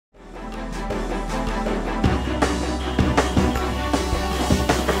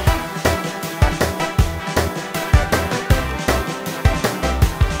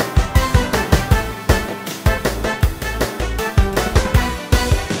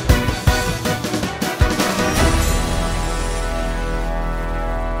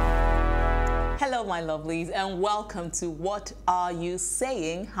my lovelies, and welcome to What Are You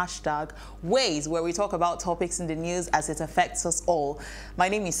Saying? #Ways, where we talk about topics in the news as it affects us all. My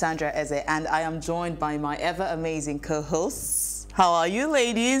name is Sandra Eze, and I am joined by my ever-amazing co-hosts. How are you,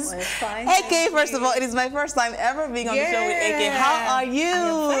 ladies? Well, fine. AK, first of all, it is my first time ever being on the show with AK. How are you? I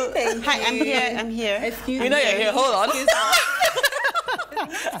am fine, thank Hi, I'm you. here. I'm here. Excuse me. You know you're here. Hold on.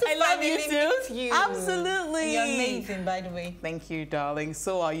 I love you too. You. Absolutely. You're amazing, by the way. Thank you, darling.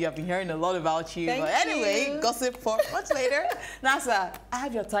 So are you. I've been hearing a lot about you. Thank but anyway, you. gossip for much later. Nasa, I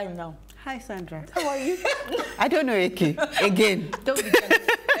have your time now. Hi, Sandra. How are you? I don't know, AK. Again. Don't be jealous.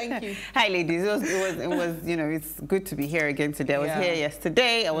 Thank you. Hi, ladies. It was, you know, it's good to be here again today. I was here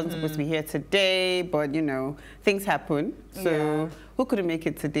yesterday. I wasn't supposed to be here today, but, you know, things happen. So who couldn't make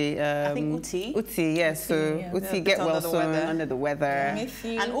it today? I think Uti. Uti, yes. So Uti, get well soon, under the weather. Miss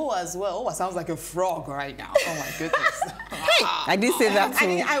you. And Owa as well. Owa sounds like a frog right now. Oh, my goodness. Hey, I did say that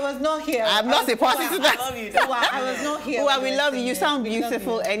too. I was not here. I'm not supposed to I love you, darling. I was not here. Well, we love you. You sound We love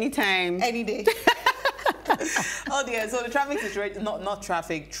beautiful you. anytime. Any day. Oh dear, so the traffic situation, not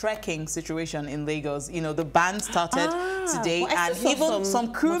traffic, trekking situation in Lagos, you know, the ban started today, well, and even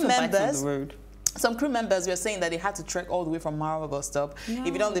some crew members, were saying that they had to trek all the way from Marawa bus stop. If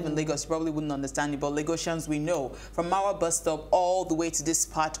you don't live in Lagos, you probably wouldn't understand it, but Lagosians, we know, from Marawa bus stop all the way to this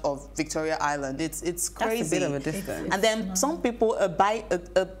part of Victoria Island. It's crazy. That's a bit of a distance. And then some people,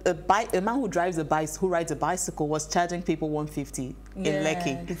 a man who rides a bicycle was charging people 150 in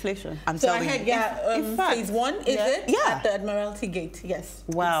Lekki. Inflation. I'm So I telling heard, you. in fact, phase 1, is it? Yeah. At the Admiralty Gate, yes.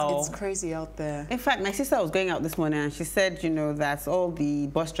 Wow. It's crazy out there. In fact, my sister was going out this morning and she said, you know, that all the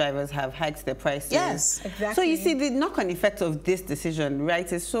bus drivers have hiked their prices. Yes. Exactly. So you see, the knock-on effect of this decision,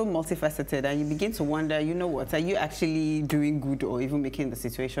 right, is so multifaceted, and you begin to wonder, you know what, are you actually doing good or even making the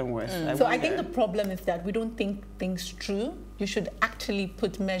situation worse? So I think the problem is that we don't think things through. You should actually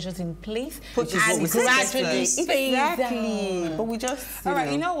put measures in place and gradually phase out. Exactly. But we just, All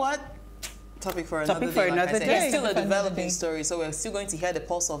right, you know what? Topic for another day. Like I said. It's still a developing story, so we're still going to hear the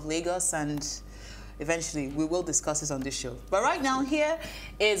pulse of Lagos, and eventually we will discuss this on this show. But right now, here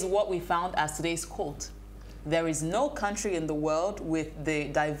is what we found as today's quote. There is no country in the world with the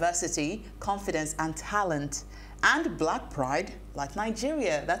diversity, confidence, and talent and black pride like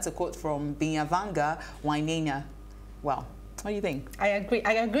Nigeria. That's a quote from Binyavanga Wainaina. Wow. What do you think? I agree.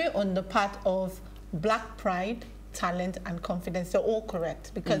 I agree on the part of black pride, talent, and confidence. They're all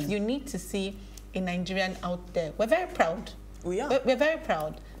correct, because you need to see a Nigerian out there. We're very proud. We are. We're very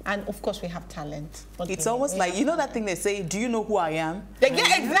proud. And of course, we have talent. It's almost like, you know that thing they say, do you know who I am? Yeah,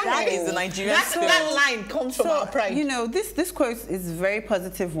 exactly. That is the Nigerian spirit. That line comes from our pride. You know, this quote is a very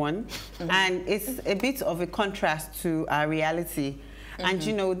positive one, and it's a bit of a contrast to our reality. And,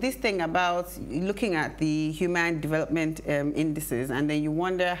 you know, this thing about looking at the human development indices, and then you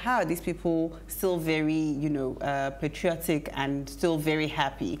wonder, how are these people still very, you know, patriotic and still very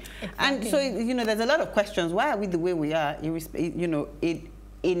happy? Exactly. And so, you know, there's a lot of questions. Why are we the way we are, you know,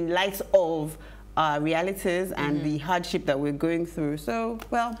 in light of our realities and the hardship that we're going through? So,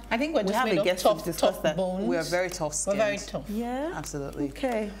 well, I think we're just made of tough bones. We are very tough skinned. We're very tough. Yeah. Absolutely.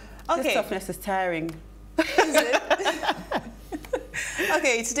 Okay. This toughness is tiring. Is it?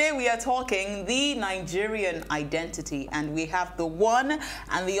 Okay, today we are talking the Nigerian identity, and we have the one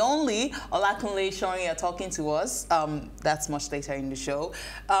and the only Olakunle Shorin talking to us. That's much later in the show.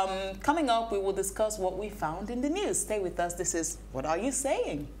 Coming up, we will discuss what we found in the news. Stay with us. This is What Are You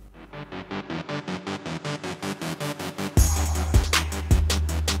Saying?